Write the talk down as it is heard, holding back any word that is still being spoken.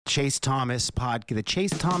Chase Thomas podcast.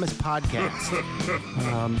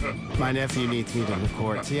 My nephew needs me to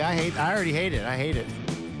record. See, I already hate it. I hate it.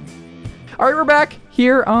 All right, we're back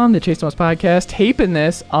here on the Chase Thomas podcast, taping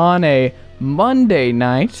this on a Monday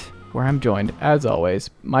night, where I'm joined, as always,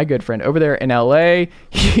 my good friend over there in LA.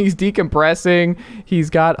 He's decompressing. He's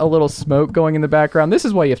got a little smoke going in the background. This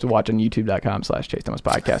is why you have to watch on youtube.com/Chase Thomas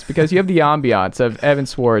podcast, because you have the ambiance of Evan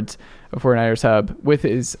Sowards of 49ers Hub with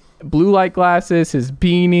his blue light glasses, his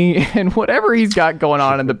beanie, and whatever he's got going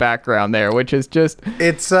on in the background there, which is just...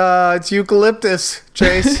 It's eucalyptus,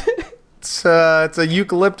 Chase. It's a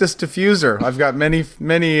eucalyptus diffuser. I've got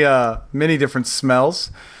many different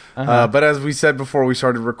smells. But as we said before we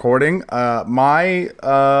started recording, my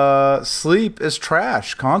sleep is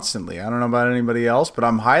trash constantly. I don't know about anybody else, but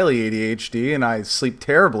I'm highly ADHD and I sleep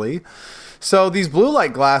terribly. So these blue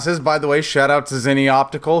light glasses, by the way, shout out to Zinni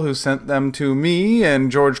Optical who sent them to me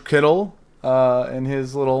and George Kittle in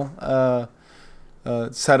his little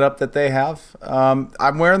setup that they have.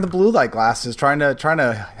 I'm wearing the blue light glasses, trying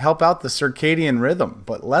to help out the circadian rhythm,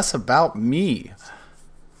 but less about me,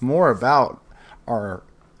 more about our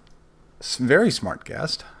very smart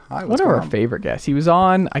guest. Hi, one of our favorite guests. He was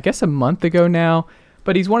on, I guess, a month ago now,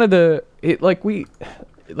 but he's one of the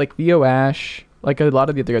Theo Ash, like a lot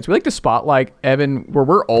of the other guys. We like to spotlight Evan where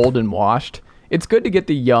we're old and washed. It's good to get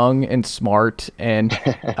the young and smart and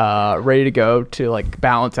ready to go to like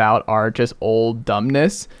balance out our just old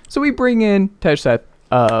dumbness. So we bring in Seth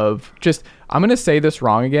of just, I'm going to say this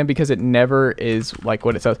wrong again because it never is like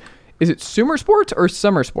what it says. Is it Sumer Sports or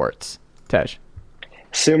Summer Sports, Tej?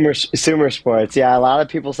 Sumer Sports. Yeah, a lot of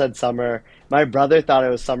people said summer. My brother thought it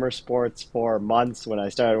was Summer Sports for months when I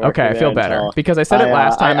started working there. Okay, I feel better because I said it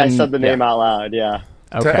last time. I said the name out loud, yeah.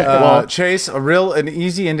 Okay. Well, Chase, an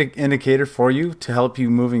easy indicator for you to help you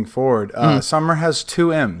moving forward. Summer has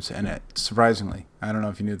 2 M's in it, surprisingly. I don't know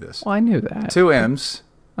if you knew this. Well, I knew that. 2 M's.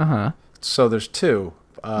 Uh-huh. So there's 2.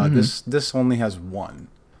 This only has 1.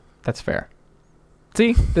 That's fair.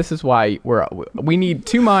 See, this is why we need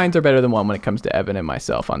 2 minds are better than 1 when it comes to Evan and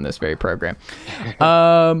myself on this very program.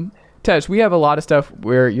 Tej, we have a lot of stuff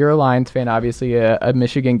where you're a Lions fan, obviously a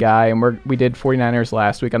Michigan guy, and we did 49ers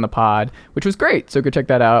last week on the pod, which was great. So go check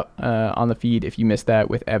that out on the feed if you missed that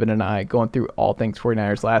with Evan and I going through all things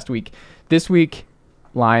 49ers last week. This week,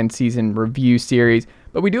 Lions season review series.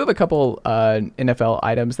 But we do have a couple NFL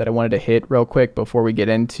items that I wanted to hit real quick before we get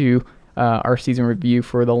into our season review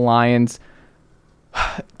for the Lions.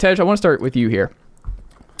 Tej, I want to start with you here.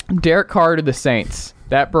 Derek Carr to the Saints.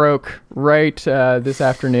 That broke right this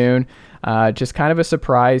afternoon. Just kind of a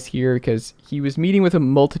surprise here because he was meeting with a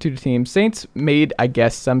multitude of teams. Saints made, I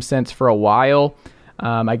guess, some sense for a while.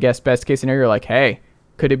 I guess best case scenario, like, hey,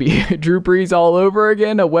 could it be Drew Brees all over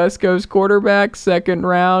again? A West Coast quarterback, 2nd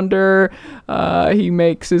rounder. He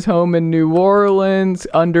makes his home in New Orleans,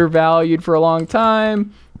 undervalued for a long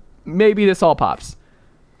time. Maybe this all pops.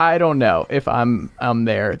 I don't know if I'm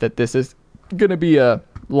there that this is going to be a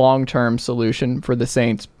long-term solution for the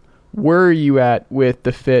Saints. Where are you at with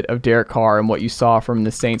the fit of Derek Carr and what you saw from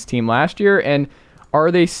the Saints team last year? And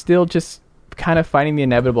are they still just kind of fighting the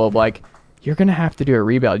inevitable of like, you're going to have to do a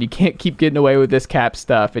rebuild. You can't keep getting away with this cap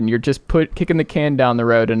stuff and you're just kicking the can down the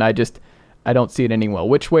road. And I don't see it anymore.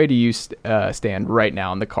 Which way do you stand right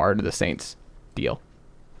now on the Carr to the Saints deal?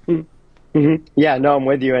 Mm-hmm. Yeah, no, I'm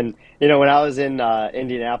with you. And when I was in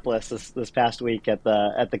Indianapolis this past week at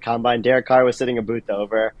the combine, Derek Carr was sitting a booth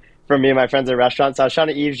over from me and my friends at a restaurant. So I was trying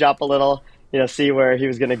to eavesdrop a little, see where he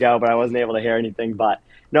was going to go, but I wasn't able to hear anything. But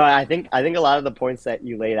no, I think a lot of the points that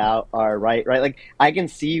you laid out are right. Like I can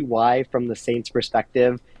see why, from the Saints'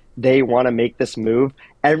 perspective, they want to make this move.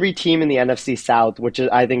 Every team in the NFC South, which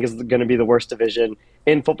I think is going to be the worst division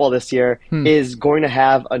in football this year, is going to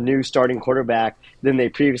have a new starting quarterback than they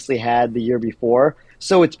previously had the year before.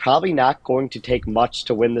 So it's probably not going to take much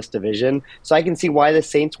to win this division. So I can see why the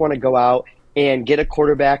Saints want to go out and get a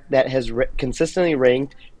quarterback that has consistently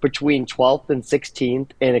ranked between 12th and 16th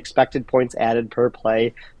in expected points added per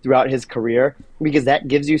play throughout his career, because that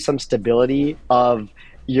gives you some stability of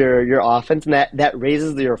your offense, and that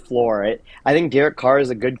raises your floor. I think Derek Carr is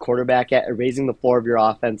a good quarterback at raising the floor of your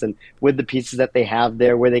offense, and with the pieces that they have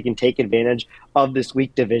there where they can take advantage of this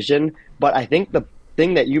weak division. But I think the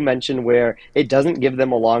thing that you mentioned where it doesn't give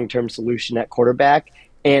them a long-term solution at quarterback,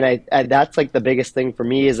 and I that's like the biggest thing for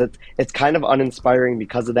me, is it's kind of uninspiring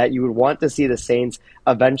because of that. You would want to see the Saints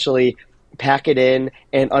eventually pack it in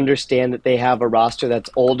and understand that they have a roster that's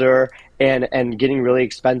older and getting really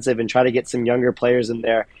expensive and try to get some younger players in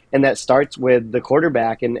there. And that starts with the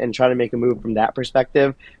quarterback and try to make a move from that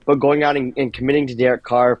perspective. But going out and committing to Derek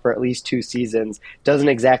Carr for at least 2 seasons doesn't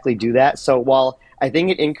exactly do that. So while I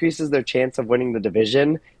think it increases their chance of winning the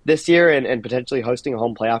division this year and potentially hosting a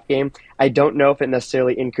home playoff game, I don't know if it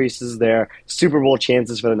necessarily increases their Super Bowl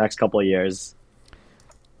chances for the next couple of years.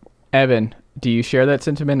 Evan, do you share that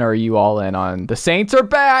sentiment, or are you all in on the Saints are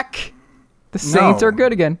back? The Saints are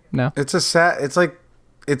good again. No, it's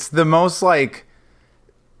the most like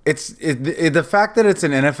the fact that it's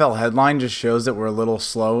an NFL headline just shows that we're a little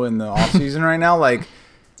slow in the offseason right now. Like,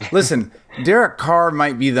 listen, Derek Carr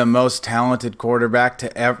might be the most talented quarterback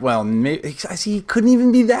to ever. Well, maybe, he couldn't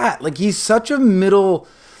even be that. Like, he's such a middle,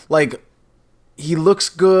 like, he looks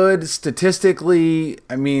good statistically.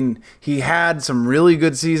 I mean, he had some really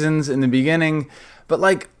good seasons in the beginning, but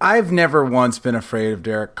like, I've never once been afraid of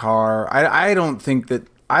Derek Carr. I don't think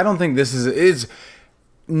this is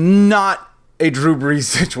not a Drew Brees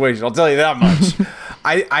situation. I'll tell you that much.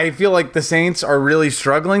 I feel like the Saints are really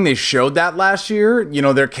struggling. They showed that last year. You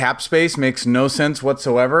know, their cap space makes no sense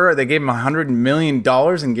whatsoever. They gave him $100 million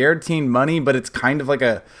in guaranteed money, but it's kind of like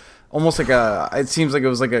it seems like it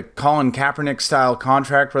was like a Colin Kaepernick style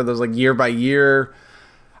contract where there's like year by year.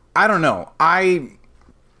 I don't know. I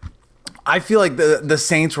feel like the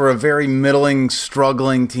Saints were a very middling,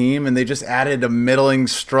 struggling team, and they just added a middling,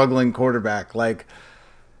 struggling quarterback. Like,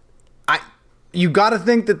 you got to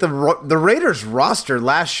think that the Raiders roster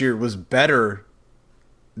last year was better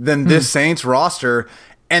than this Saints roster,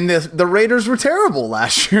 and the Raiders were terrible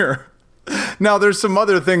last year. Now, there's some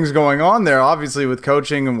other things going on there, obviously, with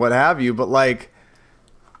coaching and what have you, but, like,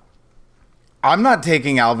 I'm not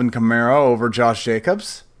taking Alvin Kamara over Josh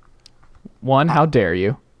Jacobs. One, how dare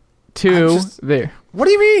you? Two, there. What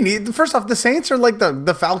do you mean? First off, the Saints are like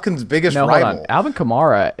the Falcons' biggest rival. Hold on. Alvin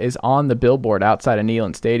Kamara is on the billboard outside of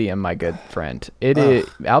Neyland Stadium, my good friend.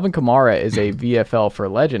 Alvin Kamara is a VFL for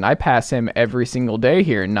legend. I pass him every single day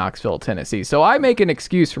here in Knoxville, Tennessee. So I make an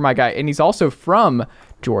excuse for my guy, and he's also from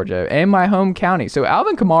Georgia and my home county. So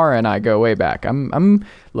Alvin Kamara and I go way back.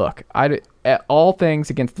 Look, all things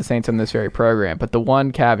against the Saints on this very program, but the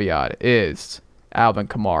one caveat is Alvin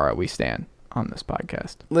Kamara. We stand on this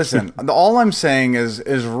podcast. Listen, all I'm saying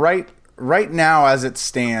is right now as it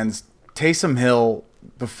stands, Taysom Hill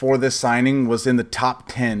before this signing was in the top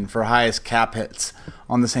 10 for highest cap hits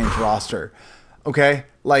on the Saints roster. Okay?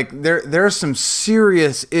 Like, there are some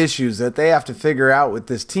serious issues that they have to figure out with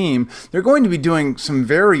this team. They're going to be doing some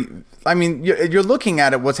you're looking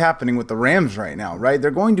at what's happening with the Rams right now, right?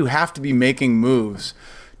 They're going to have to be making moves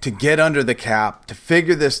to get under the cap, to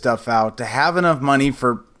figure this stuff out, to have enough money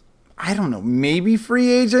for, I don't know, maybe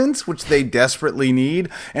free agents, which they desperately need,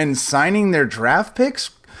 and signing their draft picks.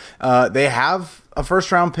 They have a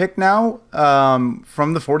first-round pick now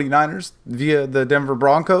from the 49ers via the Denver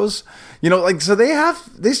Broncos. You know, like, so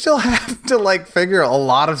they still have to, like, figure a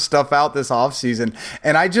lot of stuff out this offseason.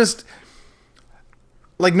 And I just,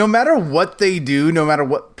 like, no matter what they do, no matter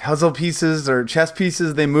what puzzle pieces or chess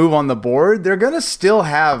pieces they move on the board, they're going to still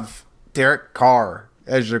have Derek Carr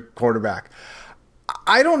as your quarterback.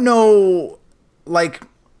 I don't know, like,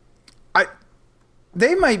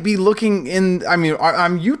 they might be looking in. I mean,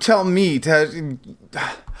 you tell me.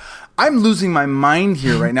 I'm losing my mind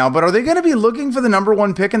here right now. But are they going to be looking for the number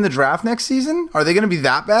 1 pick in the draft next season? Are they going to be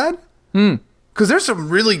that bad? Because there's some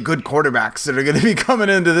really good quarterbacks that are going to be coming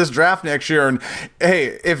into this draft next year. And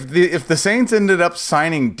hey, if the Saints ended up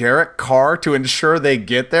signing Derek Carr to ensure they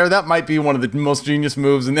get there, that might be one of the most genius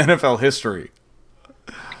moves in NFL history.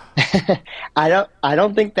 I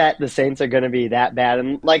don't think that the Saints are going to be that bad.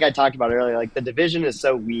 And like I talked about earlier, like, the division is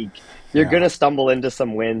so weak. You're going to stumble into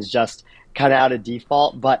some wins just kind of out of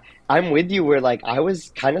default. But I'm with you where, like, I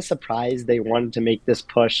was kind of surprised they wanted to make this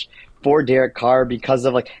push for Derek Carr because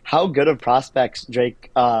of, like, how good of prospects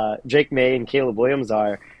Drake May and Caleb Williams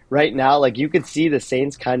are right now. Like, you could see the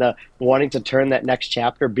Saints kind of wanting to turn that next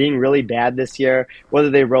chapter, being really bad this year, whether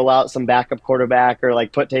they roll out some backup quarterback or,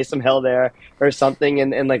 like, put Taysom Hill there or something,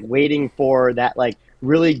 and like, waiting for that, like,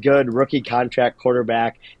 really good rookie contract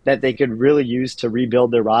quarterback that they could really use to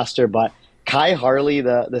rebuild their roster. But Kai Harley,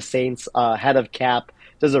 the Saints head of cap,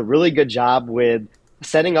 does a really good job with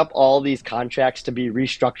setting up all these contracts to be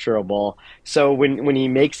restructurable. So when he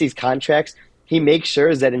makes these contracts, he makes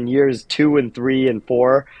sure that in years 2 and 3 and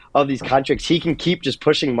 4 of these contracts, he can keep just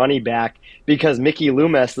pushing money back, because Mickey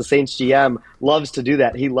Loomis, the Saints GM, loves to do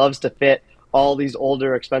that. He loves to fit all these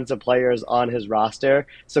older, expensive players on his roster.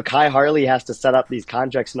 So Kai Harley has to set up these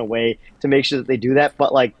contracts in a way to make sure that they do that.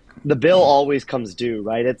 But, like, the bill always comes due,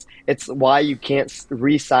 right? It's why you can't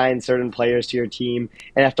re-sign certain players to your team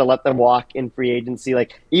and have to let them walk in free agency.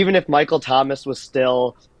 Like even if Michael Thomas was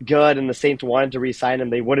still good and the Saints wanted to re-sign him,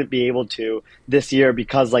 they wouldn't be able to this year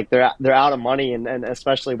because like they're out of money and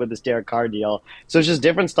especially with this Derek Carr deal. So it's just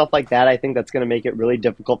different stuff like that. I think that's going to make it really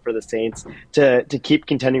difficult for the Saints to keep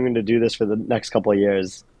continuing to do this for the next couple of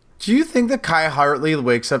years. Do you think that Kai Hartley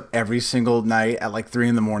wakes up every single night at like 3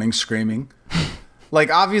 a.m. screaming?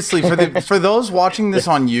 Like, obviously, for those watching this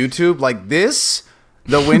on YouTube, like this,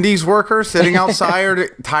 the Wendy's worker sitting outside,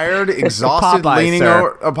 tired, exhausted, Popeyes, leaning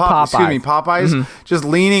sir. over. Popeyes, just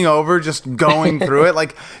leaning over, just going through it.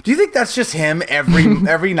 Like, do you think that's just him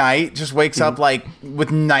every night? Just wakes up like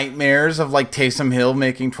with nightmares of like Taysom Hill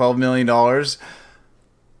making $12 million.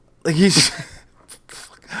 Like he's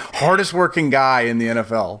hardest working guy in the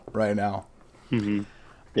NFL right now. Mm-hmm.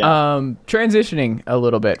 Yeah. Transitioning a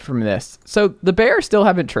little bit from this. So the Bears still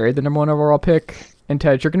haven't traded the number 1 overall pick. And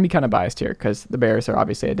Ted, you're going to be kind of biased here because the Bears are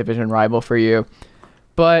obviously a division rival for you.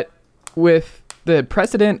 But with the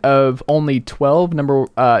precedent of only 12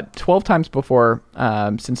 times before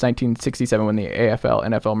since 1967 when the AFL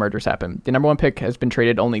NFL mergers happened, the number 1 pick has been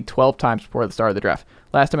traded only 12 times before the start of the draft.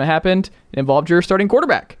 Last time it happened, it involved your starting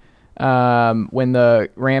quarterback. When the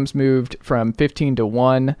Rams moved from 15 to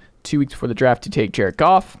 1 2 weeks before the draft to take Jared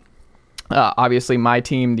Goff. Obviously, my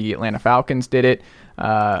team, the Atlanta Falcons, did it,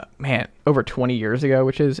 over 20 years ago,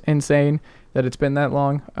 which is insane that it's been that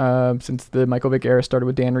long since the Michael Vick era started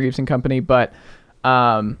with Dan Reeves and company. But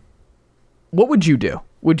what would you do?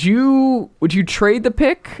 Would you trade the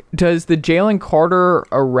pick? Does the Jalen Carter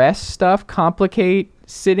arrest stuff complicate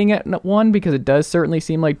sitting at 1? Because it does certainly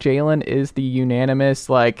seem like Jalen is the unanimous,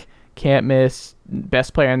 like, can't miss,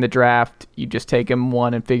 best player in the draft. You just take him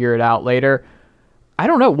 1 and figure it out later. I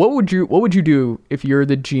don't know. What would you do if you're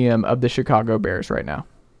the GM of the Chicago Bears right now?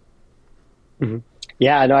 Mm-hmm.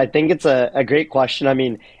 Yeah, no, I think it's a great question. I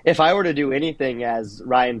mean, if I were to do anything as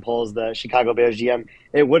Ryan Poles, the Chicago Bears GM,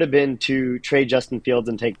 it would have been to trade Justin Fields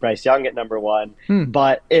and take Bryce Young at number 1.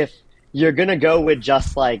 But if you're going to go with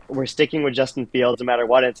just like we're sticking with Justin Fields no matter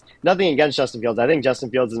what, it's nothing against Justin Fields. I think Justin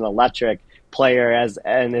Fields is an electric player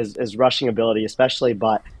and his rushing ability especially.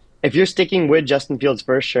 But if you're sticking with Justin Fields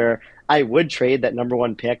for sure, I would trade that number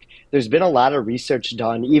 1 pick. There's been a lot of research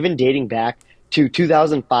done, even dating back to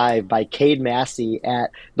 2005 by Cade Massey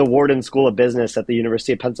at the Wharton School of Business at the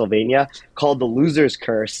University of Pennsylvania, called The Loser's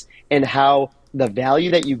Curse, and how the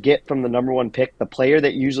value that you get from the number 1 pick, the player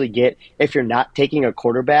that you usually get if you're not taking a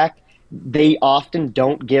quarterback, they often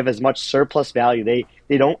don't give as much surplus value. They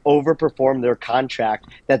don't overperform their contract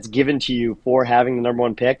that's given to you for having the number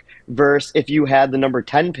 1 pick, versus if you had the number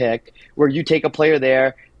 10 pick where you take a player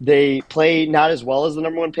there, they play not as well as the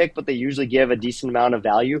number 1 pick, but they usually give a decent amount of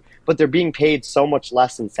value, but they're being paid so much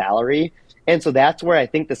less in salary. And so that's where I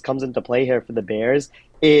think this comes into play here for the Bears,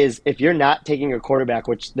 is if you're not taking a quarterback,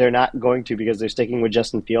 which they're not going to because they're sticking with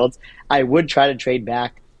Justin Fields, I would try to trade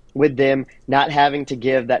back with them, not having to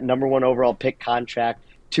give that number 1 overall pick contract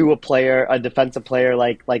to a player, a defensive player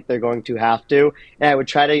like they're going to have to. And I would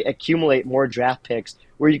try to accumulate more draft picks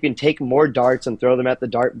where you can take more darts and throw them at the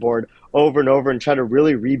dartboard over and over and try to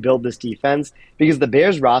really rebuild this defense, because the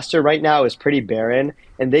Bears roster right now is pretty barren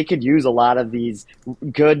and they could use a lot of these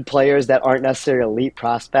good players that aren't necessarily elite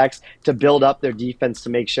prospects to build up their defense to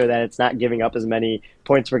make sure that it's not giving up as many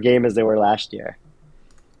points per game as they were last year.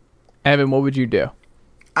 Evan, what would you do?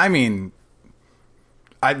 I mean,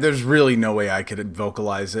 there's really no way I could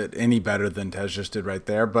vocalize it any better than Tej just did right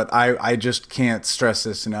there, but I just can't stress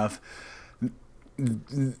this enough.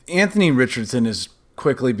 Anthony Richardson is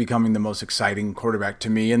quickly becoming the most exciting quarterback to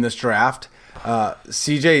me in this draft.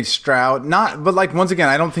 CJ Stroud, but like, once again,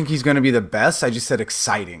 I don't think he's going to be the best. I just said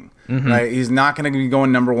exciting, right? He's not going to be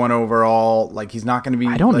going number 1 overall. Like, he's not going to be.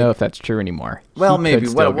 I don't know if that's true anymore. Well, He maybe.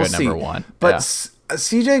 could still We'll go see. number 1. But Yeah.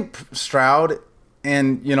 CJ Stroud.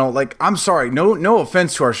 And, like, I'm sorry, no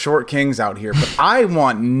offense to our short kings out here, but I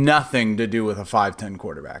want nothing to do with a 5'10"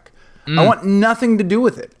 quarterback. I want nothing to do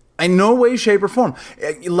with it. In no way, shape, or form.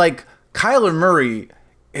 Like, Kyler Murray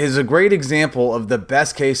is a great example of the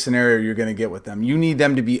best case scenario you're going to get with them. You need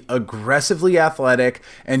them to be aggressively athletic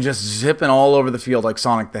and just zipping all over the field like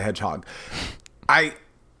Sonic the Hedgehog. I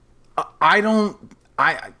don't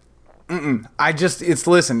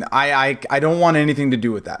want anything to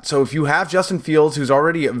do with that. So if you have Justin Fields, who's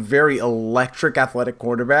already a very electric athletic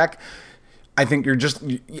quarterback, I think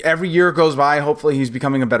every year goes by, hopefully he's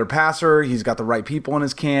becoming a better passer. He's got the right people in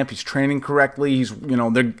his camp. He's training correctly.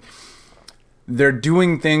 They're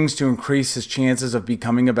doing things to increase his chances of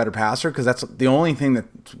becoming a better passer, because that's the only thing that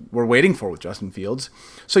we're waiting for with Justin Fields.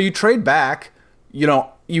 So you trade back,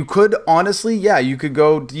 you could honestly, you could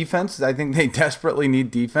go defense. I think they desperately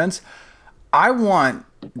need defense. I want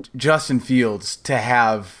Justin Fields to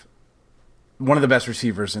have one of the best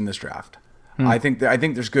receivers in this draft. I think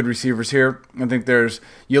there's good receivers here. I think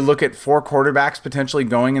you look at 4 quarterbacks potentially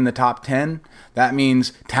going in the top 10. That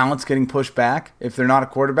means talent's getting pushed back if they're not a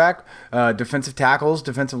quarterback. Defensive tackles,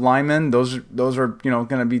 defensive linemen, those are going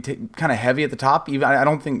to be kind of heavy at the top. Even I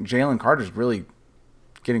don't think Jalen Carter's really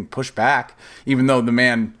getting pushed back, even though the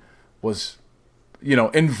man was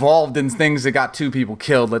involved in things that got 2 people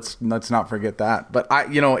killed. Let's not forget that. But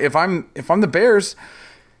if I'm the Bears,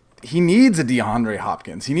 he needs a DeAndre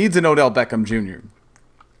Hopkins. He needs an Odell Beckham Jr.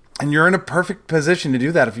 And you're in a perfect position to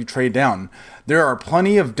do that if you trade down. There are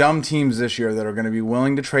plenty of dumb teams this year that are going to be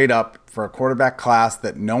willing to trade up for a quarterback class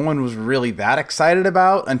that no one was really that excited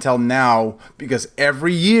about until now, because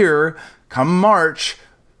every year, come March,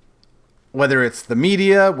 whether it's the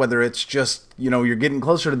media, whether it's just, you're getting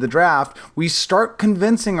closer to the draft, we start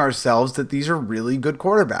convincing ourselves that these are really good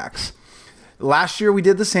quarterbacks. Last year we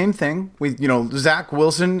did the same thing. Zach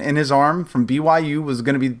Wilson in his arm from BYU was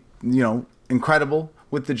going to be, incredible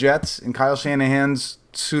with the Jets and Kyle Shanahan's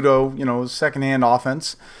pseudo, secondhand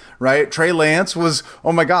offense, right? Trey Lance was,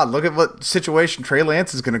 oh my God, look at what situation Trey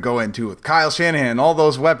Lance is going to go into with Kyle Shanahan, all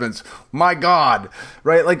those weapons. My God,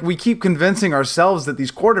 right? Like, we keep convincing ourselves that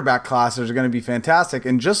these quarterback classes are going to be fantastic.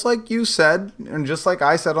 And just like you said, and just like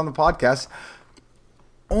I said on the podcast,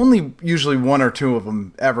 only usually 1 or 2 of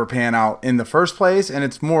them ever pan out in the first place, and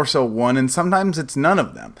it's more so 1, and sometimes it's none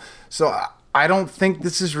of them. So I don't think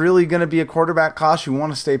this is really going to be a quarterback class you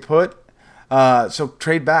want to stay put. So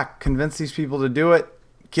trade back, convince these people to do it,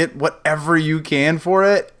 get whatever you can for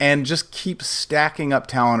it, and just keep stacking up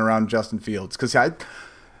talent around Justin Fields. Because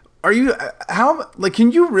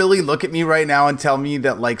can you really look at me right now and tell me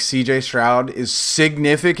that like CJ Stroud is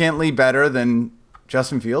significantly better than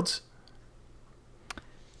Justin Fields?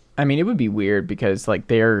 I mean, it would be weird because like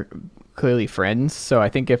they're clearly friends. So I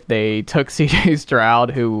think if they took CJ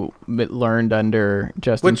Stroud, who learned under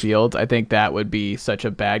Justin Fields, I think that would be such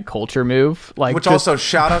a bad culture move. Also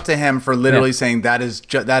shout out to him for literally saying that is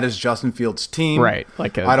Justin Fields' team. Right. I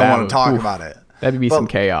don't want to talk about it. That'd be some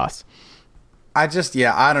chaos. I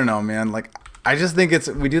don't know, man. Like, I just think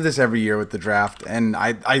we do this every year with the draft, and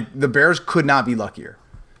the Bears could not be luckier.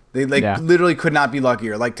 They literally could not be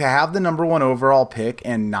luckier. Like, to have the number 1 overall pick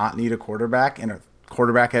and not need a quarterback in a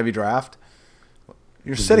quarterback heavy draft,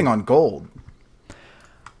 you're sitting on gold.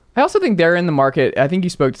 I also think they're in the market. I think you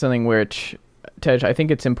spoke to something which, Tej, I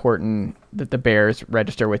think it's important that the Bears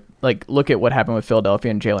register with, like, look at what happened with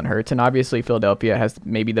Philadelphia and Jalen Hurts. And obviously Philadelphia has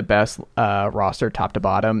maybe the best roster top to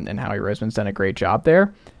bottom, and Howie Roseman's done a great job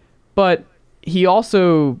there. But he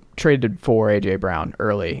also traded for A.J. Brown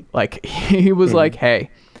early. Like, he was like, hey,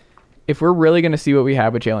 if we're really going to see what we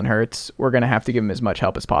have with Jalen Hurts, we're going to have to give him as much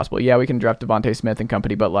help as possible. Yeah, we can draft Devontae Smith and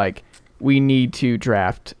company, but like, we need to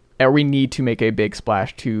make a big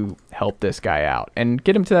splash to help this guy out and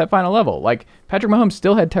get him to that final level. Like, Patrick Mahomes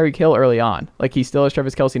still had Tyreek Hill early on. Like, he still has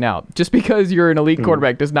Travis Kelce now. Just because you're an elite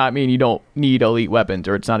quarterback does not mean you don't need elite weapons,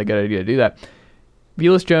 or it's not a good idea to do that.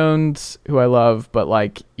 Velus Jones, who I love, but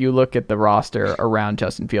like, you look at the roster around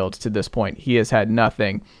Justin Fields to this point, he has had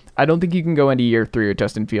nothing. I don't think you can go into year 3 with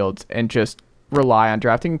Justin Fields and just rely on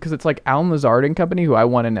drafting, because it's like Alan Lazard and company, who I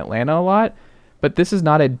want in Atlanta a lot, but this is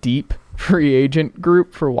not a deep free agent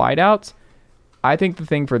group for wideouts. I think the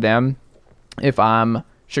thing for them, if I'm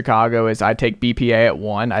Chicago, is I take BPA at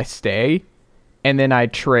 1, I stay, and then I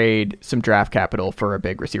trade some draft capital for a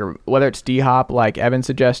big receiver. Whether it's D-Hop, like Evan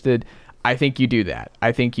suggested, I think you do that.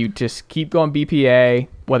 I think you just keep going BPA,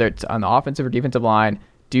 whether it's on the offensive or defensive line,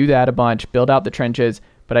 do that a bunch, build out the trenches.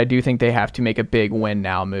 But I do think they have to make a big win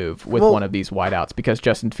now move with one of these wideouts, because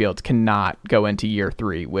Justin Fields cannot go into year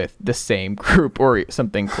 3 with the same group or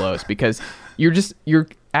something close, because you're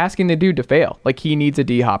asking the dude to fail. Like, he needs a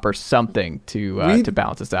D-Hop or something to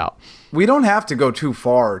balance this out. We don't have to go too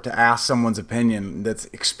far to ask someone's opinion that's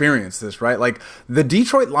experienced this, right? Like, the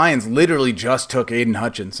Detroit Lions literally just took Aiden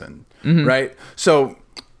Hutchinson, right? So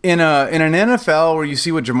in an NFL where you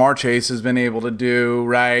see what Jamar Chase has been able to do,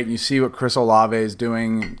 right? You see what Chris Olave is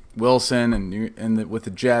doing, Wilson, with the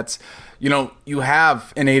Jets. You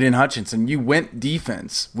have an Aiden Hutchinson. You went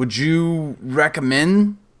defense. Would you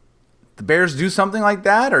recommend the Bears do something like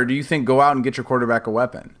that, or do you think go out and get your quarterback a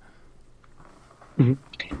weapon?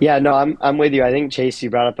 Yeah, no, I'm with you. I think, Chase, you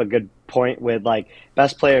brought up a good point with like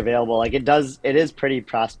best player available. Like, it is pretty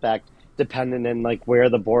prospect dependent, and like where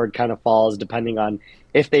the board kind of falls depending on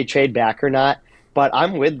if they trade back or not. But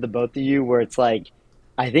I'm with the both of you where it's like,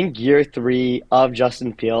 I think year 3 of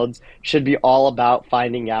Justin Fields should be all about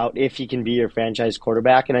finding out if he can be your franchise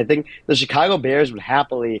quarterback. And I think the Chicago Bears would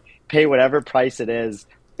happily pay whatever price it is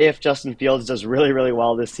if Justin Fields does really, really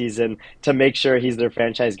well this season to make sure he's their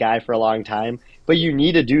franchise guy for a long time. But you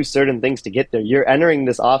need to do certain things to get there. You're entering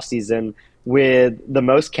this offseason with the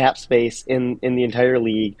most cap space in the entire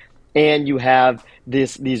league, and you have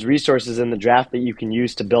these resources in the draft that you can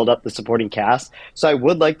use to build up the supporting cast. So I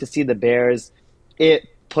would like to see the Bears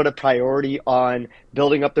put a priority on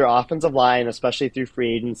building up their offensive line, especially through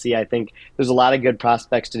free agency. I think there's a lot of good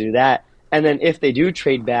prospects to do that. And then if they do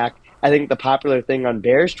trade back, I think the popular thing on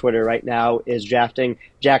Bears Twitter right now is drafting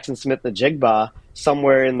Jackson Smith-Njigba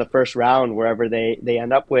somewhere in the first round, wherever they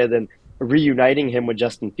end up with, and reuniting him with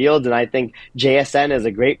Justin Fields. And I think JSN is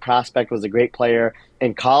a great prospect, was a great player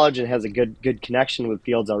in college, and has a good connection with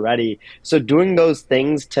Fields already. So doing those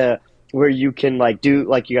things to where you can do,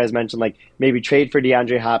 like you guys mentioned, maybe trade for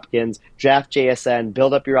DeAndre Hopkins, draft JSN,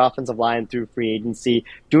 build up your offensive line through free agency.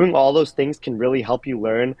 Doing all those things can really help you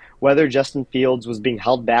learn whether Justin Fields was being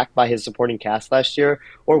held back by his supporting cast last year,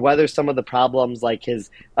 or whether some of the problems like his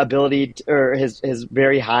ability or his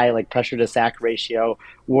very high pressure to sack ratio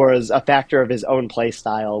was a factor of his own play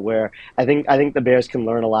style, where I think the Bears can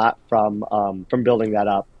learn a lot from building that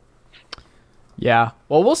up. Yeah.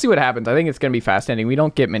 Well, we'll see what happens. I think it's going to be fascinating. We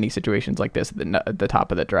don't get many situations like this at the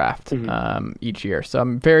top of the draft each year. So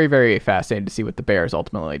I'm very, very fascinated to see what the Bears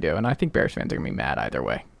ultimately do. And I think Bears fans are going to be mad either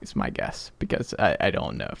way, is my guess, because I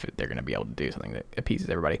don't know if they're going to be able to do something that appeases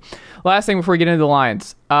everybody. Last thing before we get into the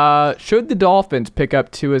Lions. Should the Dolphins pick up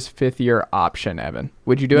Tua's fifth-year option, Evan?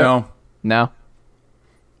 Would you do it? No?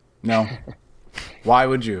 No. Why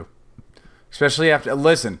would you? Especially after...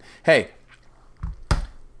 Listen, hey...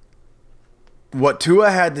 What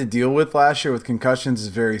Tua had to deal with last year with concussions is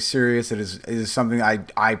very serious. It is something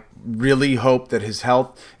I really hope that his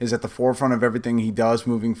health is at the forefront of everything he does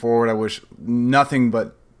moving forward. I wish nothing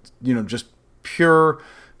but, just pure,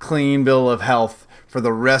 clean bill of health for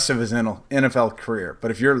the rest of his NFL career.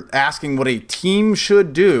 But if you're asking what a team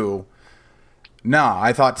should do, no,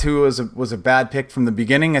 I thought Tua was a bad pick from the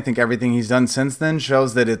beginning. I think everything he's done since then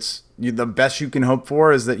shows that it's the best you can hope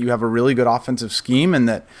for is that you have a really good offensive scheme and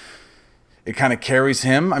that it kind of carries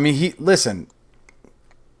him. I mean,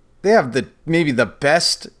 they have maybe the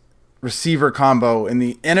best receiver combo in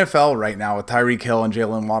the NFL right now with Tyreek Hill and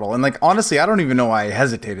Jalen Waddle. And honestly, I don't even know why I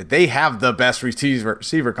hesitated. They have the best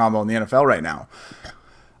receiver combo in the NFL right now.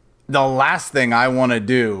 The last thing I want to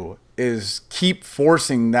do is keep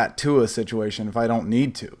forcing that Tua situation if I don't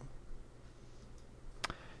need to.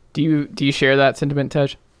 Do you share that sentiment,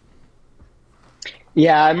 Tej?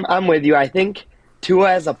 Yeah, I'm with you. I think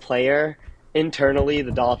Tua as a player, internally,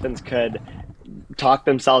 the Dolphins could talk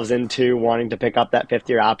themselves into wanting to pick up that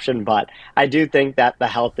fifth-year option, but I do think that the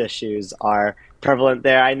health issues are prevalent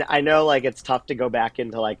there. I know it's tough to go back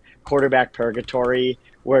into quarterback purgatory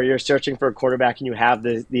where you're searching for a quarterback and you have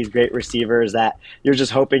these great receivers that you're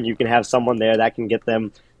just hoping you can have someone there that can get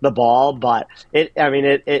them the ball, but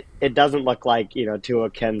it doesn't look like Tua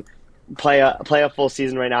can play a full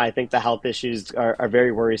season right now. I think the health issues are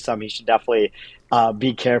very worrisome. He should definitely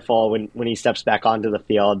be careful when he steps back onto the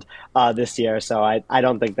field this year. So I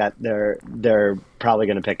don't think that they're probably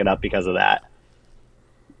going to pick it up because of that.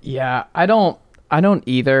 Yeah, I don't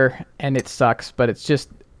either, and it sucks, but it's just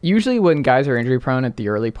usually when guys are injury prone at the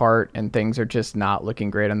early part and things are just not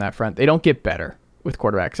looking great on that front, they don't get better with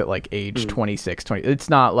quarterbacks at age 26, 20. It's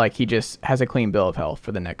not like he just has a clean bill of health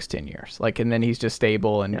for the next 10 years. And then he's just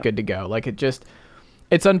stable and good to go.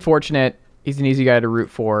 It's unfortunate. He's an easy guy to root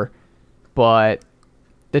for, but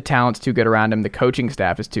the talent's too good around him. The coaching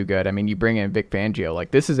staff is too good. I mean, you bring in Vic Fangio,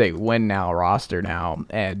 this is a win now roster now.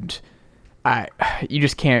 And you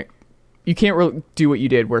just can't really do what you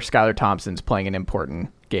did where Skylar Thompson's playing an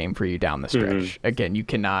important game for you down the stretch. Again, you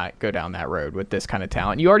cannot go down that road with this kind of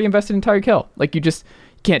talent. You already invested in Tyreek Hill. You just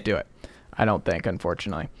can't do it. I don't think,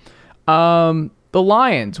 unfortunately. The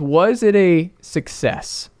Lions, was it a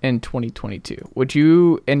success in 2022?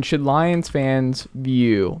 Should Lions fans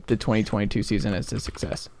view the 2022 season as a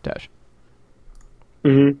success, Tej?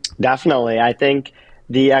 Definitely. I think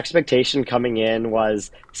the expectation coming in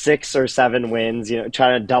was 6 or 7 wins,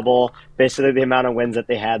 trying to double basically the amount of wins that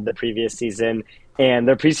they had the previous season. And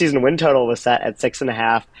their preseason win total was set at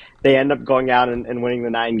 6.5. They end up going out and winning the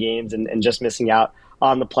 9 games and just missing out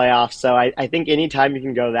on the playoffs. So I think anytime you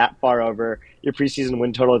can go that far over your preseason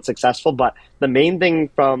win total, it's successful. But the main thing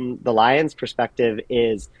from the Lions' perspective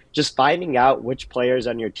is just finding out which players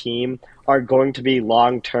on your team are going to be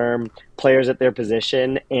long-term players at their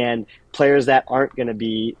position and players that aren't going to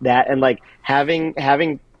be that. And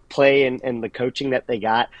having play and the coaching that they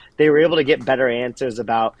got, they were able to get better answers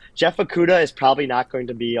about Jeff Okudah is probably not going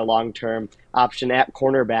to be a long-term option at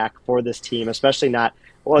cornerback for this team, especially not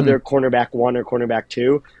whether cornerback 1 or cornerback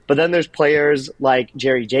 2. But then there's players like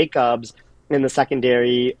Jerry Jacobs in the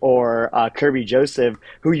secondary or Kirby Joseph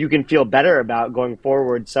who you can feel better about going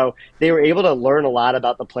forward. So they were able to learn a lot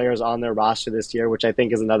about the players on their roster this year, which I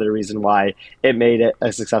think is another reason why it made it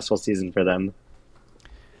a successful season for them.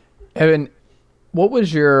 Evan, what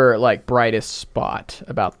was your brightest spot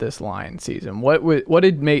about this Lions season? What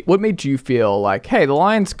made you feel like, hey, the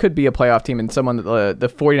Lions could be a playoff team and someone that the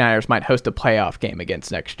 49ers might host a playoff game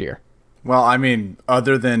against next year? Well, I mean,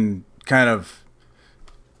 other than kind of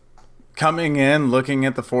coming in, looking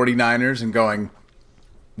at the 49ers and going,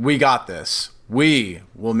 we got this. We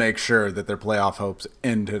will make sure that their playoff hopes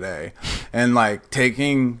end today. And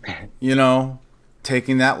taking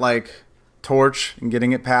that torch and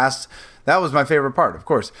getting it passed. That was my favorite part, of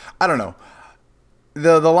course. I don't know.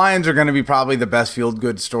 The Lions are going to be probably the best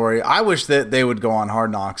feel-good story. I wish that they would go on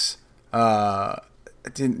Hard Knocks.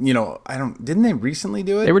 Didn't they recently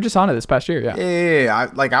do it? They were just on it this past year, yeah. Yeah.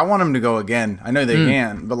 I want them to go again. I know they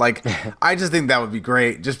can, but I just think that would be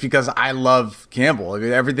great just because I love Campbell. I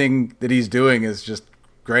mean, everything that he's doing is just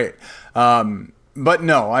great. But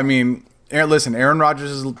no, I mean, listen, Aaron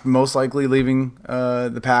Rodgers is most likely leaving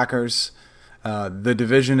the Packers. The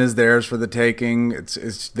division is theirs for the taking.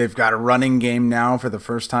 They've got a running game now for the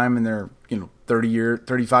first time in their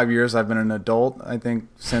 35 years. I've been an adult, I think,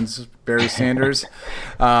 since Barry Sanders.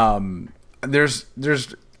 There's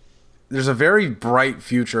a very bright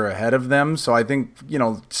future ahead of them. So I think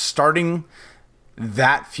starting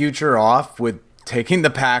that future off with taking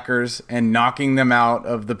the Packers and knocking them out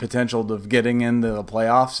of the potential of getting into the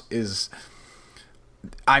playoffs is.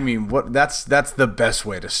 I mean, that's the best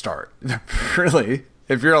way to start, really.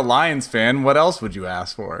 If you're a Lions fan, what else would you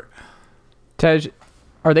ask for? Tej,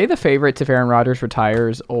 are they the favorites if Aaron Rodgers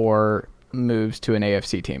retires or moves to an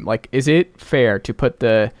AFC team? Is it fair to put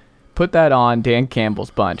that on Dan Campbell's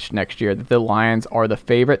bunch next year that the Lions are the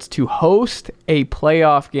favorites to host a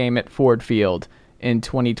playoff game at Ford Field in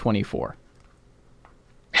 2024?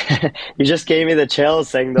 You just gave me the chills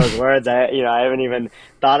saying those words. I haven't even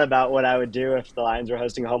thought about what I would do if the Lions were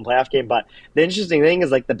hosting a home playoff game. But the interesting thing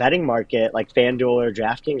is the betting market, like FanDuel or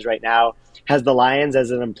DraftKings right now, has the Lions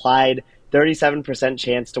as an implied 37%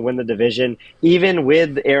 chance to win the division, even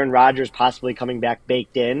with Aaron Rodgers possibly coming back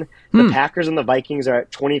baked in. The Packers and the Vikings are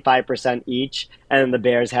at 25% each, and the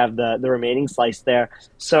Bears have the remaining slice there.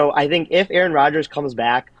 So I think if Aaron Rodgers comes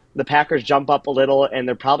back, the Packers jump up a little, and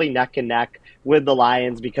they're probably neck and neck with the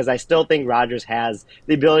Lions because I still think Rodgers has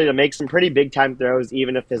the ability to make some pretty big-time throws,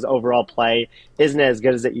 even if his overall play isn't as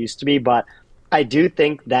good as it used to be. But I do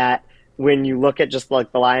think that when you look at just the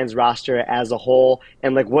Lions roster as a whole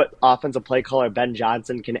and what offensive play caller Ben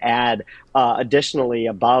Johnson can add additionally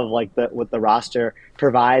above what the roster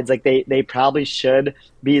provides, they probably should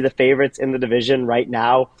be the favorites in the division right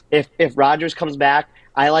now. If Rodgers comes back,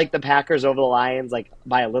 I like the Packers over the Lions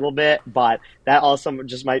by a little bit, but that also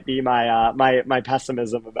just might be my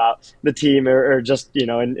pessimism about the team or just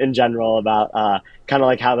in general about kind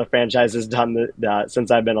of how the franchise has done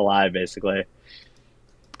since I've been alive, basically.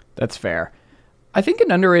 That's fair. I think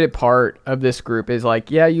an underrated part of this group is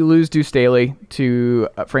you lose Deuce Staley to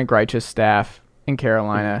Frank Reich's staff in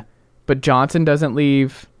Carolina, but Johnson doesn't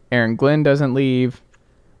leave. Aaron Glenn doesn't leave.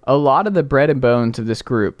 A lot of the bread and bones of this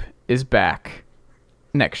group is back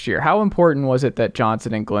next year. How important was it that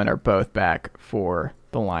Johnson and Glenn are both back for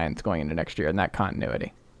the Lions going into next year and that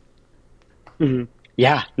continuity? Mm-hmm.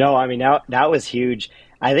 Yeah, no, I mean, that was huge.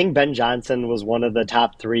 I think Ben Johnson was one of the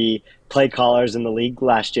top 3 play callers in the league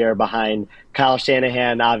last year behind Kyle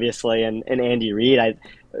Shanahan, obviously, and Andy Reid.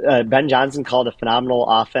 Ben Johnson called a phenomenal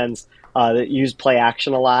offense that used play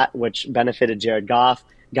action a lot, which benefited Jared Goff.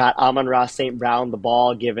 Got Amon-Ra St. Brown the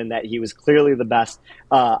ball, given that he was clearly the best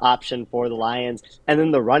option for the Lions. And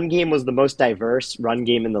then the run game was the most diverse run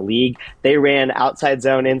game in the league. They ran outside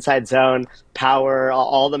zone, inside zone, power,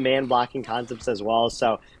 all the man-blocking concepts as well.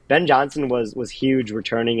 So Ben Johnson was huge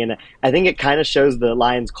returning, and I think it kind of shows the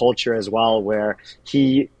Lions' culture as well, where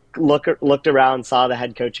he looked around, saw the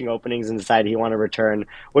head coaching openings, and decided he wanted to return,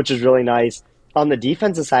 which is really nice. On the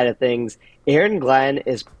defensive side of things, Aaron Glenn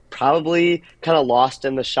is probably kind of lost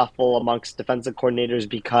in the shuffle amongst defensive coordinators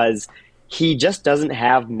because he just doesn't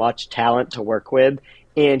have much talent to work with.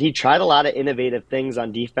 And he tried a lot of innovative things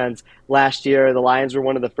on defense. Last year, the Lions were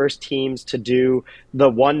one of the first teams to do the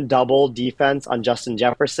one double defense on Justin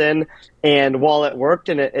Jefferson. And while it worked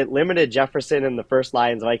and it limited Jefferson in the first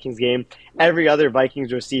Lions-Vikings game, every other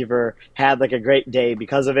Vikings receiver had like a great day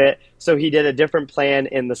because of it. So he did a different plan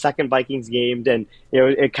in the second Vikings game, and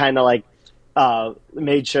it kind of like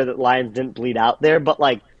made sure that Lions didn't bleed out there. But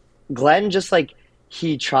like Glenn just like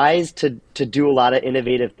he tries to do a lot of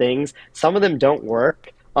innovative things. Some of them don't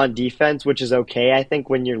work on defense, which is okay. I think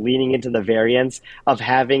when you're leaning into the variance of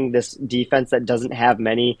having this defense that doesn't have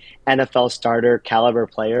many NFL starter caliber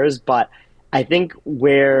players. But I think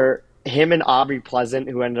where him and Aubrey Pleasant,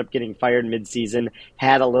 who ended up getting fired midseason,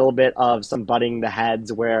 had a little bit of some butting the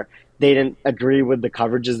heads where they didn't agree with the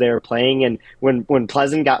coverages they were playing. And when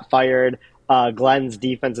Pleasant got fired, Glenn's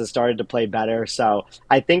defense has started to play better. So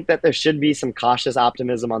I think that there should be some cautious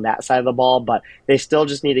optimism on that side of the ball, but they still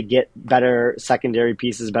just need to get better secondary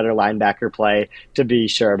pieces, better linebacker play to be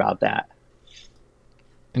sure about that.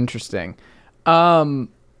 Interesting. Going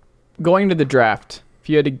to the draft, if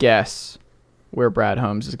you had to guess where Brad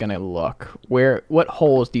Holmes is going to look, what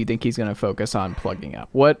holes do you think he's going to focus on plugging up?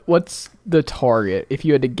 What's the target if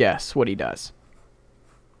you had to guess what he does?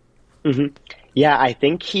 Mm-hmm. Yeah, I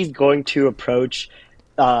think he's going to approach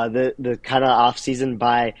the kind of offseason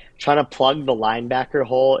by trying to plug the linebacker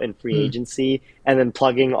hole in free agency and then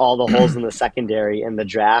plugging all the holes in the secondary in the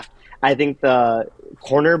draft. I think the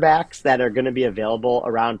cornerbacks that are going to be available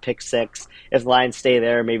around pick 6, if the Lions stay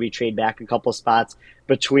there, maybe trade back a couple spots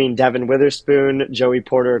between Devin Witherspoon, Joey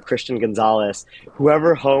Porter, Christian Gonzalez.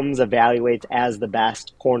 Whoever Holmes evaluates as the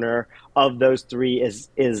best corner of those three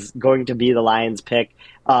is going to be the Lions pick.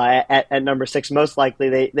 At number 6, most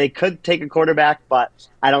likely they could take a quarterback, but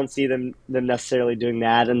I don't see them necessarily doing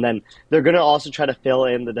that. And then they're going to also try to fill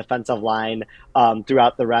in the defensive line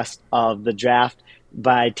throughout the rest of the draft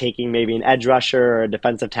by taking maybe an edge rusher or a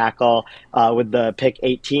defensive tackle with the pick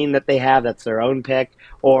 18 that they have. That's their own pick,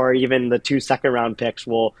 or even the 2 second-round picks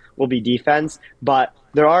will be defense. But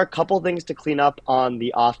there are a couple things to clean up on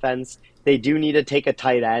the offense. They do need to take a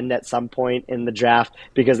tight end at some point in the draft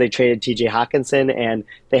because they traded TJ Hawkinson, and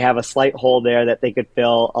they have a slight hole there that they could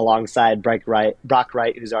fill alongside Brock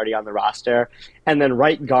Wright, who's already on the roster. And then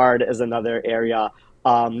right guard is another area.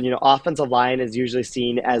 Offensive line is usually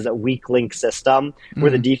seen as a weak link system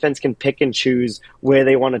where the defense can pick and choose where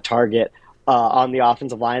they want to target on the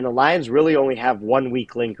offensive line. The Lions really only have one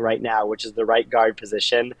weak link right now, which is the right guard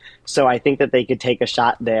position. So I think that they could take a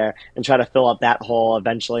shot there and try to fill up that hole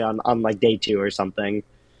eventually on like day 2 or something.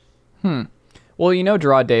 Well,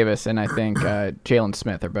 Gerard Davis and I think Jalen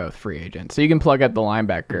Smith are both free agents. So you can plug up the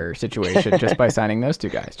linebacker situation just by signing those 2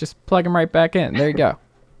 guys. Just plug them right back in. There you go.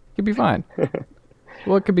 You'll be fine.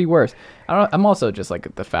 What could be worse? I'm also just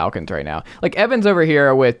like the Falcons right now. Like Evan's over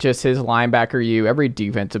here with just his linebacker. Every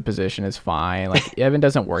defensive position is fine. Like Evan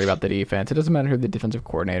doesn't worry about the defense. It doesn't matter who the defensive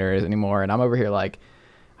coordinator is anymore. And I'm over here like,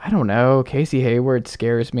 I don't know. Casey Hayward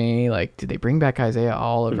scares me. Like, did they bring back Isaiah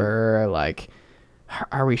Oliver? Like,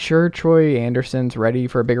 are we sure Troy Anderson's ready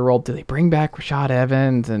for a bigger role? Do they bring back Rashad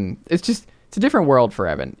Evans? And it's a different world for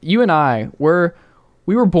Evan. You and I,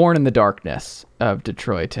 we were born in the darkness of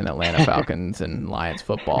Detroit and Atlanta Falcons and Lions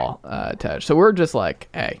football, Tej. So we're just like,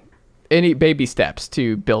 hey, any baby steps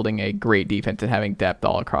to building a great defense and having depth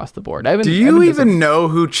all across the board. Do you even know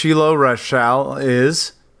who Chilo Rachal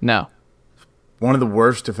is? No. One of the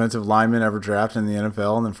worst defensive linemen ever drafted in the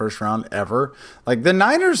NFL in the first round ever. Like the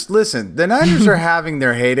Niners are having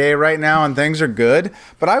their heyday right now and things are good,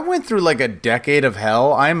 but I went through like a decade of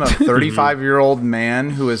hell. I'm a 35-year-old man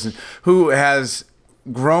who has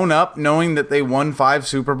grown up knowing that they won 5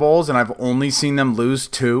 Super Bowls and I've only seen them lose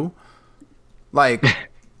 2. Like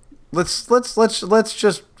let's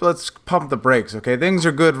pump the brakes, okay? Things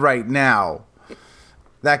are good right now.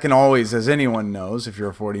 That can always, as anyone knows, if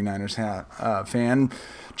you're a 49ers fan,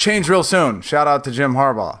 change real soon. Shout out to Jim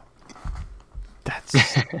Harbaugh.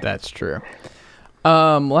 That's true.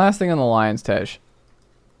 Last thing on the Lions, Tej.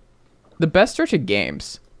 The best stretch of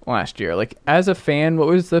games last year. Like, as a fan, what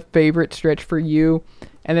was the favorite stretch for you?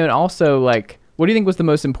 And then also, like, what do you think was the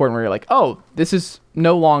most important where you're like, oh, this is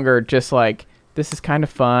no longer just like, this is kind of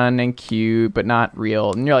fun and cute, but not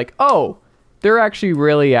real. And you're like, oh, they're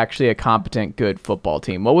actually a competent, good football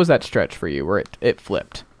team. What was that stretch for you where it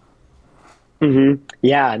flipped? Mm-hmm.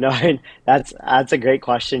 Yeah, no, that's a great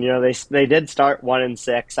question. They did start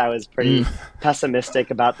 1-6. I was pretty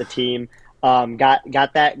pessimistic about the team.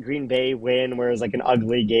 Got that Green Bay win where it was like an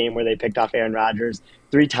ugly game where they picked off Aaron Rodgers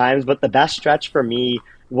 3 times. But the best stretch for me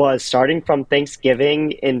was starting from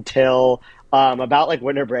Thanksgiving until about like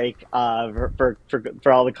winter break for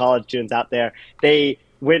all the college students out there. They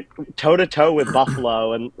went toe to toe with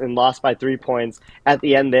Buffalo and lost by 3 points at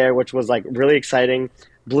the end there, which was like really exciting.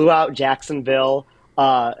 Blew out Jacksonville,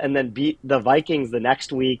 and then beat the Vikings the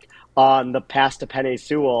next week on the pass to Penei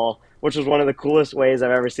Sewell, which was one of the coolest ways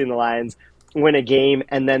I've ever seen the Lions win a game.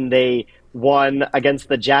 And then they won against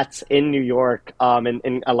the Jets in New York,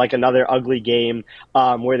 in like another ugly game,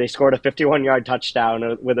 where they scored a 51-yard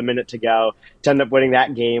touchdown with a minute to go to end up winning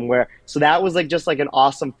that game. So that was like just like an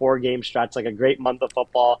awesome 4-game stretch, like a great month of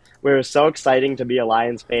football where it was so exciting to be a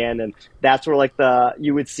Lions fan. And that's where like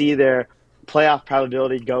you would see their playoff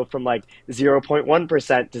probability go from like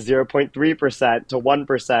 0.1% to 0.3% to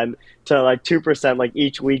 1% to like 2%, like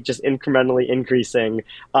each week just incrementally increasing,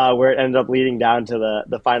 where it ended up leading down to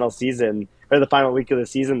the final season or the final week of the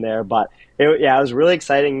season there. But it was a really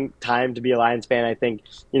exciting time to be a Lions fan. I think,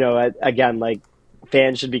 again, like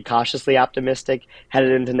fans should be cautiously optimistic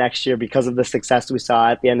headed into next year because of the success we saw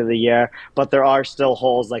at the end of the year. But there are still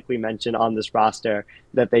holes, like we mentioned, on this roster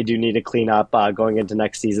that they do need to clean up going into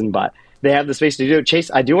next season. But they have the space to do it.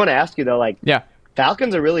 Chase, I do want to ask you though, like, yeah,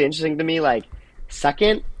 Falcons are really interesting to me. Like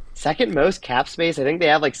second most cap space. I think they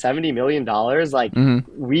have like $70 million. Like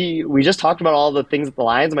we just talked about all the things that the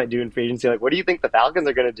Lions might do in free agency. Like, what do you think the Falcons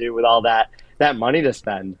are going to do with all that money to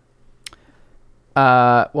spend?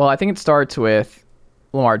 Well, I think it starts with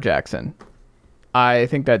Lamar Jackson. I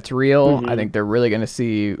think that's real. I think they're really going to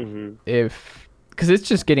see because it's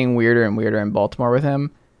just getting weirder and weirder in Baltimore with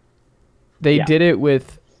him. They did it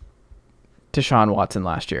with Deshaun Watson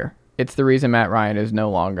last year. It's the reason Matt Ryan is no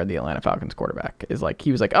longer the Atlanta Falcons quarterback. Is like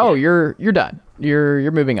he was like, "Oh, you're done.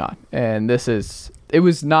 You're moving on." And it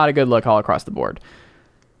was not a good look all across the board.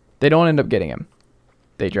 They don't end up getting him.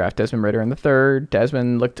 They draft Desmond Ridder in the third.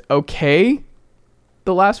 Desmond looked okay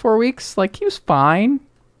the last 4 weeks. Like he was fine.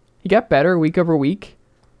 He got better week over week.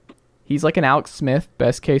 He's like an Alex Smith,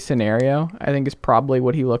 best case scenario. I think is probably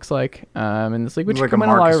what he looks like in this league, which like come a in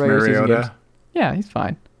a lot Marcus of regular season Mariota. games. Yeah, he's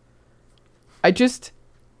fine.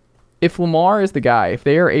 If Lamar is the guy, if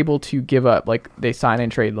they are able to give up, like they sign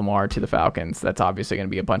and trade Lamar to the Falcons, that's obviously going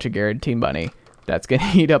to be a bunch of guaranteed money. That's going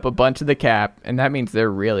to eat up a bunch of the cap, and that means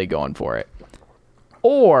they're really going for it.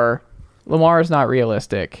 Or Lamar is not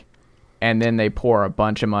realistic, and then they pour a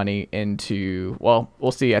bunch of money into, well,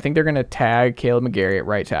 we'll see. I think they're going to tag Caleb McGarry at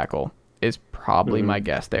right tackle is probably my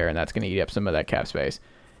guess there, and that's going to eat up some of that cap space.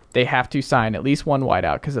 They have to sign at least one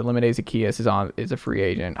wideout because Elimine Zaccheaus is a free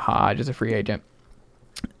agent. Hodge is a free agent.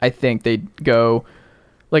 I think they go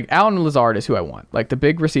like Allen Lazard is who I want. Like the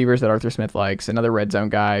big receivers that Arthur Smith likes, another red zone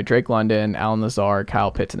guy, Drake London, Allen Lazard,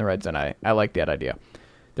 Kyle Pitts in the red zone. I like that idea.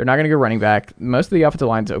 They're not going to go running back. Most of the offensive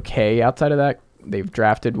line's okay outside of that. They've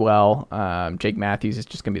drafted well. Jake Matthews is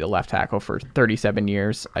just going to be the left tackle for 37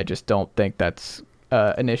 years. I just don't think that's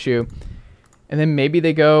an issue. And then maybe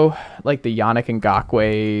they go like the Yannick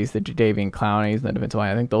Ngakwe's, the Jadeveon Clowney's, the defensive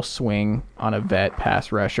line. I think they'll swing on a vet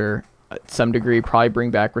pass rusher at some degree. Probably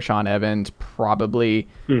bring back Rashaan Evans. Probably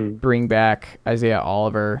bring back Isaiah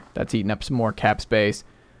Oliver. That's eating up some more cap space.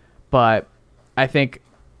 But I think,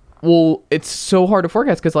 well, it's so hard to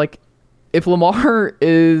forecast because like if Lamar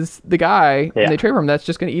is the guy and they trade for him, that's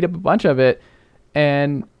just going to eat up a bunch of it.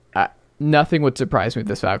 And nothing would surprise me with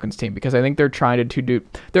this Falcons team because I think they're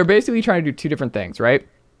they're basically trying to do two different things, right?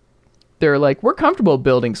 They're like, we're comfortable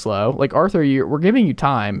building slow. Like, Arthur, we're giving you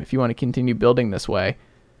time if you want to continue building this way.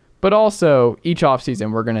 But also, each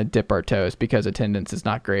offseason, we're going to dip our toes because attendance is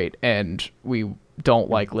not great, and we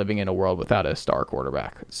don't like living in a world without a star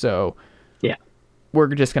quarterback. So we're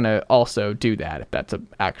just going to also do that if that's an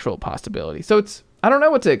actual possibility. So I don't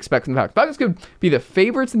know what to expect from the Falcons. Falcons could be the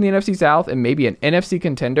favorites in the NFC South and maybe an NFC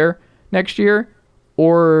contender next year,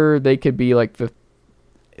 or they could be like the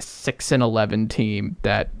 6-11 team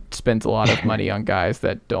that spends a lot of money on guys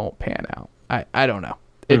that don't pan out. I don't know.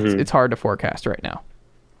 It's hard to forecast right now.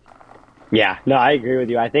 Yeah, no, I agree with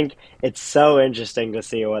you. I think it's so interesting to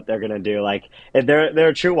see what they're going to do. Like, they're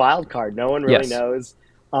a true wild card. No one really knows.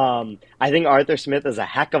 I think Arthur Smith is a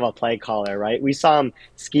heck of a play caller, right? We saw him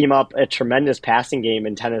scheme up a tremendous passing game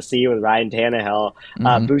in Tennessee with Ryan Tannehill,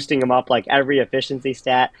 boosting him up like every efficiency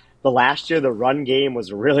stat. The last year, the run game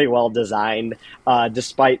was really well designed,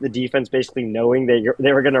 despite the defense basically knowing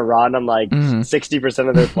they were going to run on like 60%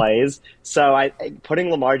 of their plays. So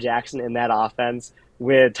putting Lamar Jackson in that offense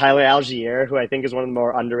with Tyler Algier, who I think is one of the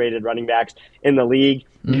more underrated running backs in the league,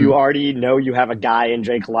 you already know you have a guy in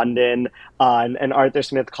Drake London, and Arthur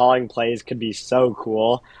Smith calling plays could be so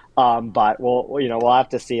cool. But we'll have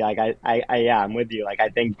to see. Like I'm with you. Like I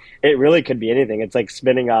think it really could be anything. It's like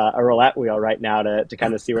spinning a roulette wheel right now to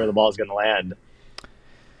kind of see where the ball is going to land.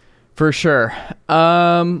 For sure.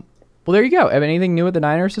 Well, there you go. Evan, anything new with the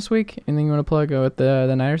Niners this week? Anything you want to plug with the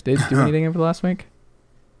Niners? Did do anything over the last week?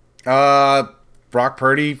 Brock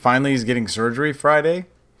Purdy finally is getting surgery Friday.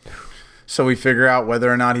 So we figure out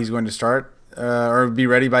whether or not he's going to start or be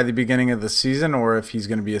ready by the beginning of the season, or if he's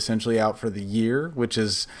going to be essentially out for the year, which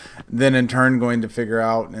is then in turn going to figure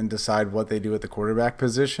out and decide what they do at the quarterback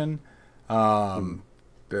position. What's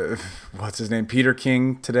his name? Peter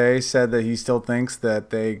King today said that he still thinks that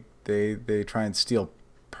they try and steal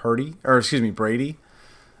Brady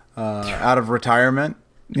out of retirement.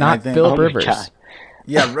 Not Philip Rivers. God.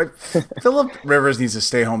 Yeah, right. Philip Rivers needs to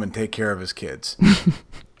stay home and take care of his kids.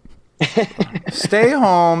 Stay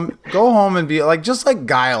home, go home and be like, just like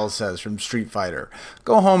Guile says from Street Fighter,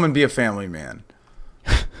 go home and be a family man.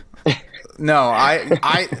 No,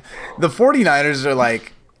 the 49ers are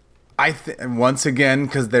like, once again,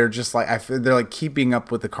 because they're just like, they're like keeping up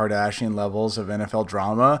with the Kardashian levels of NFL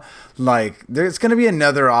drama. Like, there's going to be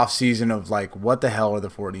another offseason of like, what the hell are the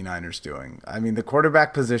 49ers doing? I mean, the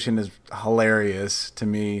quarterback position is hilarious to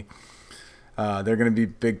me. They're going to be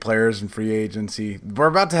big players in free agency. We're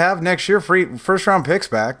about to have next year first round picks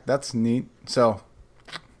back. That's neat. So,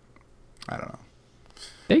 I don't know.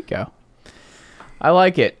 There you go. I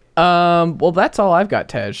like it. Well, that's all I've got,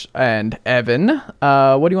 Tej and Evan.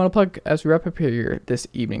 What do you want to plug as we wrap up here this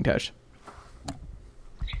evening, Tej?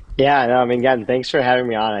 Yeah, no, I mean, again, thanks for having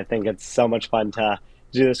me on. I think it's so much fun to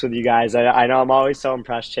do this with you guys. I know I'm always so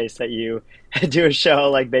impressed, Chase, that you do a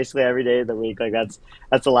show like basically every day of the week. Like that's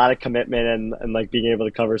a lot of commitment, and like being able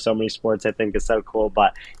to cover so many sports, I think is so cool.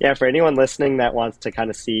 But yeah, for anyone listening that wants to kind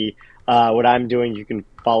of see what I'm doing, you can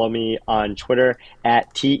follow me on Twitter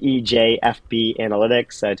at TEJFB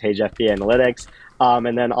Analytics, TEJFB Analytics.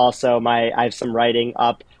 And then also I have some writing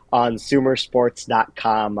up on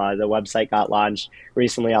SumerSports.com. The website got launched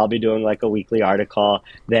recently. I'll be doing like a weekly article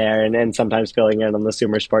there and sometimes filling in on the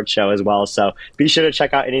Sumer Sports show as well. So be sure to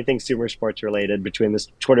check out anything Sumer Sports related between this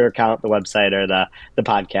Twitter account, the website, or the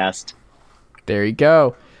podcast. There you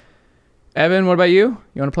go. Evan, what about you?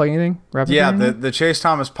 You want to plug anything? Yeah, the Chase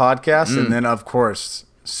Thomas podcast, and then, of course,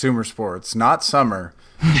 Sumer Sports, not summer,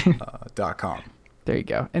 .com. There you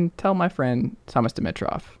go. And tell my friend Thomas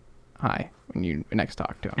Dimitrov hi when you next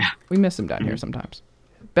talk to him. We miss him down here sometimes.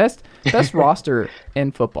 Best roster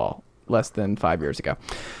in football less than 5 years ago.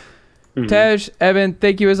 Tej, Evan,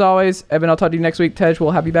 thank you as always. Evan, I'll talk to you next week. Tej,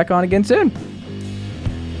 we'll have you back on again soon.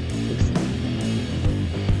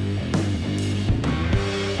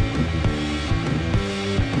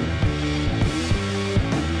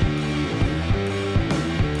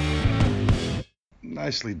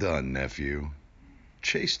 Nicely done, nephew.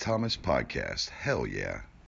 Chase Thomas Podcast. Hell yeah.